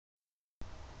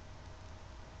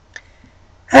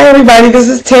Hi everybody, this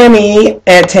is Tammy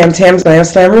at Tam Tam's Lamb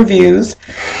Slam Reviews.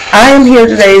 I am here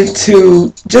today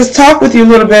to just talk with you a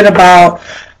little bit about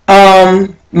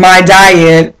my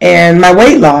diet and my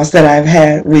weight loss that I've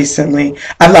had recently.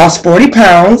 I've lost 40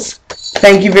 pounds.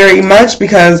 Thank you very much,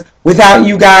 because without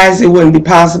you guys it wouldn't be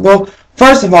possible.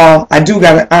 First of all, I do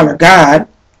got to honor God,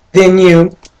 then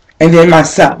you, and then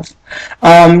myself.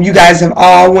 You guys have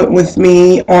all went with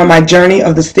me on my journey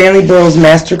of the Stanley Burroughs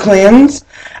Master Cleanse.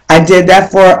 I did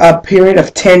that for a period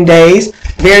of 10 days.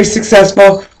 Very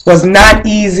successful. Was not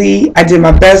easy. I did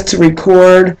my best to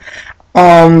record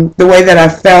the way that I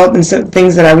felt and some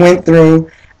things that I went through.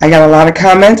 I got a lot of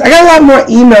comments. I got a lot more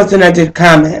emails than I did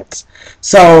comments.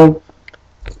 So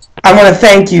I want to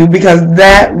thank you, because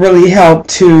that really helped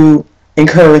to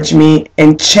encourage me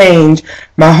and change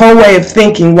my whole way of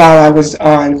thinking while I was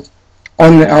on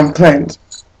the cleanse.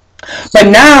 But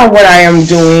now what I am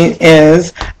doing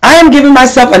is I am giving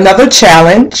myself another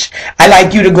challenge. I'd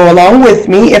like you to go along with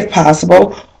me if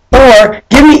possible, or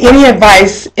give me any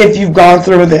advice if you've gone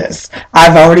through this.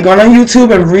 I've already gone on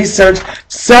YouTube and researched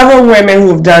several women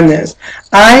who have done this.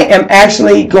 I am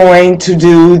actually going to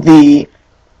do the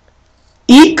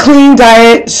Eat Clean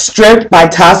Diet Stripped by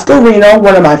Tosca Reno,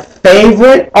 one of my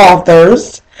favorite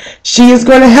authors. She is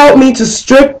going to help me to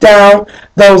strip down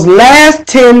those last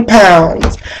 10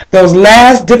 pounds, those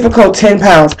last difficult 10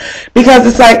 pounds, because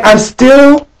it's like I'm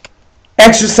still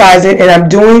exercising and I'm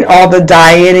doing all the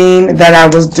dieting that I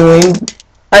was doing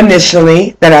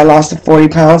initially, that I lost the 40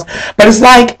 pounds, but it's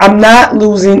like I'm not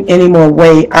losing any more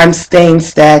weight. I'm staying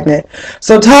stagnant.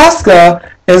 So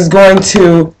Tosca is going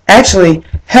to actually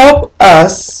help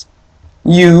us,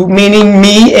 you, meaning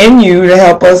me and you, to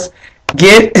help us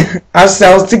get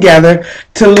ourselves together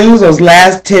to lose those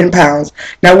last 10 pounds.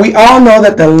 Now, we all know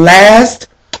that the last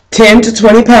 10 to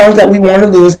 20 pounds that we want to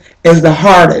lose is the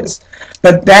hardest,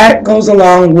 but that goes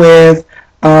along with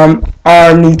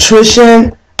our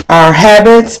nutrition, our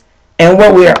habits, and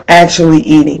what we are actually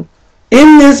eating.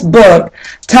 In this book,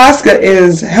 Tosca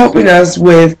is helping us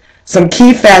with some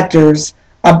key factors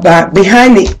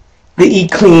behind the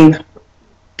Eat Clean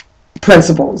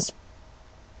principles.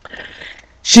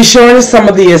 She's showing us some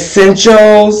of the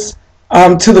essentials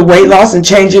to the weight loss and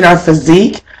changing our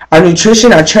physique, our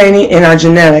nutrition, our training, and our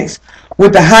genetics,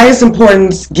 with the highest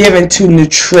importance given to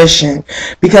nutrition.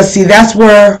 Because, see, that's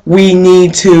where we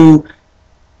need to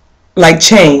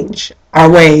change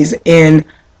our ways in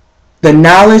the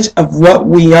knowledge of what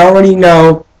we already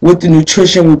know with the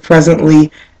nutrition we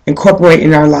presently incorporate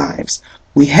in our lives.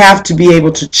 We have to be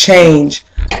able to change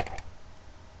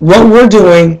what we're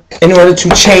doing in order to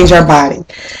change our body.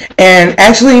 And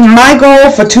actually, my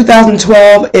goal for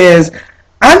 2012 is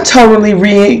I'm totally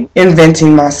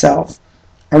reinventing myself.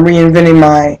 I'm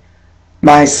reinventing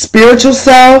my spiritual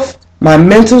self, my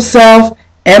mental self,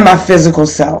 and my physical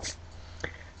self.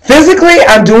 Physically,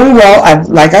 I'm doing well.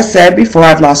 Like I said before,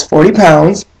 I've lost 40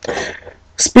 pounds.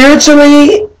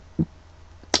 Spiritually,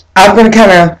 I'm going to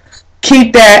kind of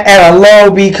keep that at a low,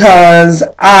 because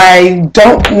I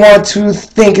don't want to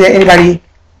think that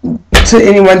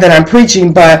anyone that I'm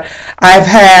preaching, but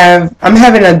I'm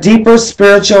having a deeper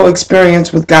spiritual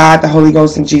experience with God, the Holy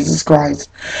Ghost, and Jesus Christ,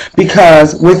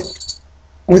 because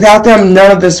without them,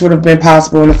 none of this would have been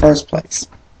possible in the first place.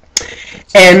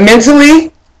 And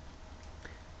mentally,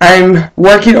 I'm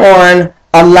working on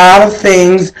a lot of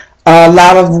things, a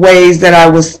lot of ways that I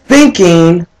was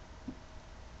thinking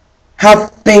how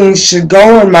things should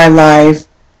go in my life,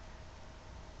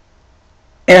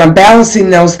 and I'm balancing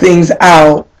those things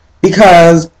out,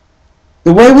 because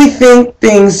the way we think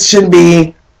things should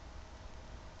be,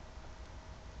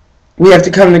 we have to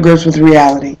come to grips with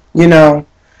reality.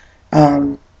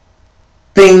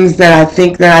 Things that I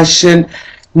think that I should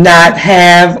not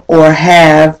have or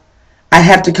have, I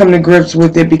have to come to grips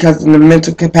with it, because in the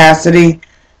mental capacity,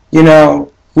 we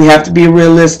have to be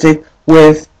realistic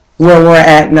with where we're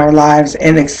at in our lives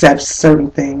and accept certain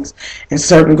things and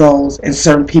certain goals and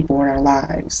certain people in our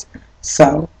lives.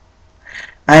 So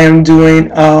I am doing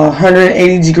a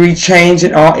 180-degree change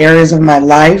in all areas of my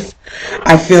life.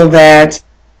 I feel that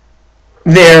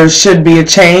there should be a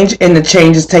change, and the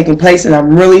change is taking place, and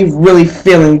I'm really, really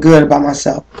feeling good about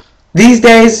myself. These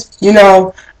days,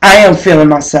 I am feeling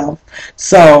myself.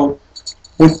 So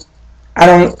I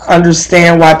don't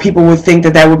understand why people would think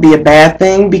that would be a bad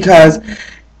thing, because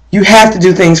you have to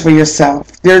do things for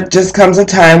yourself. There just comes a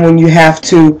time when you have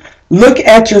to look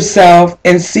at yourself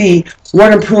and see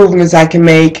what improvements I can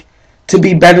make to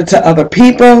be better to other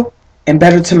people and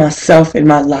better to myself in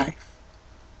my life.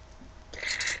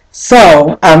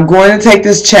 So I'm going to take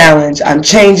this challenge. I'm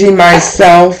changing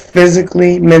myself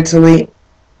physically, mentally,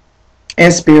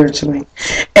 and spiritually.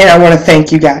 And I want to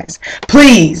thank you guys.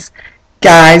 Please,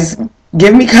 guys,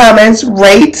 give me comments,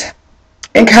 rate,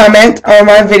 and comment on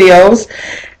my videos.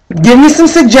 Give me some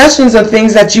suggestions of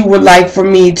things that you would like for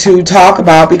me to talk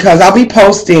about, because I'll be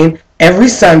posting every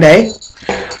Sunday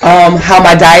how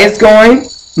my diet's going,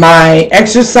 my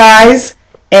exercise,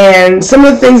 and some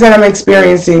of the things that I'm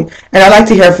experiencing, and I'd like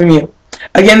to hear from you.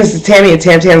 Again, this is Tammy at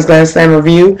Tam Tam's Glam Slam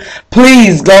Review.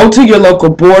 Please go to your local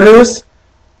Borders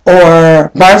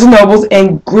or Barnes & Nobles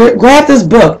and grab this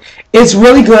book. It's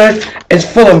really good. It's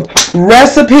full of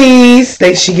recipes.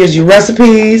 She gives you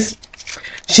recipes.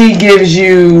 She gives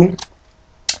you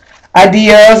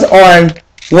ideas on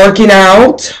working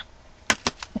out.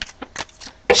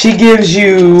 She gives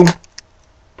you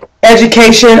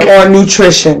education on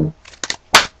nutrition.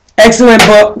 Excellent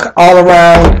book all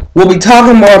around. We'll be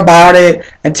talking more about it.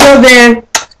 Until then,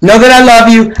 know that I love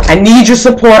you. I need your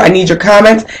support. I need your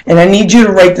comments. And I need you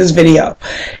to rate this video.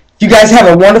 You guys have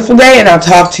a wonderful day, and I'll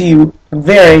talk to you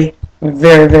very,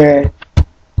 very, very,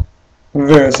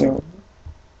 very soon.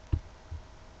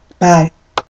 Bye.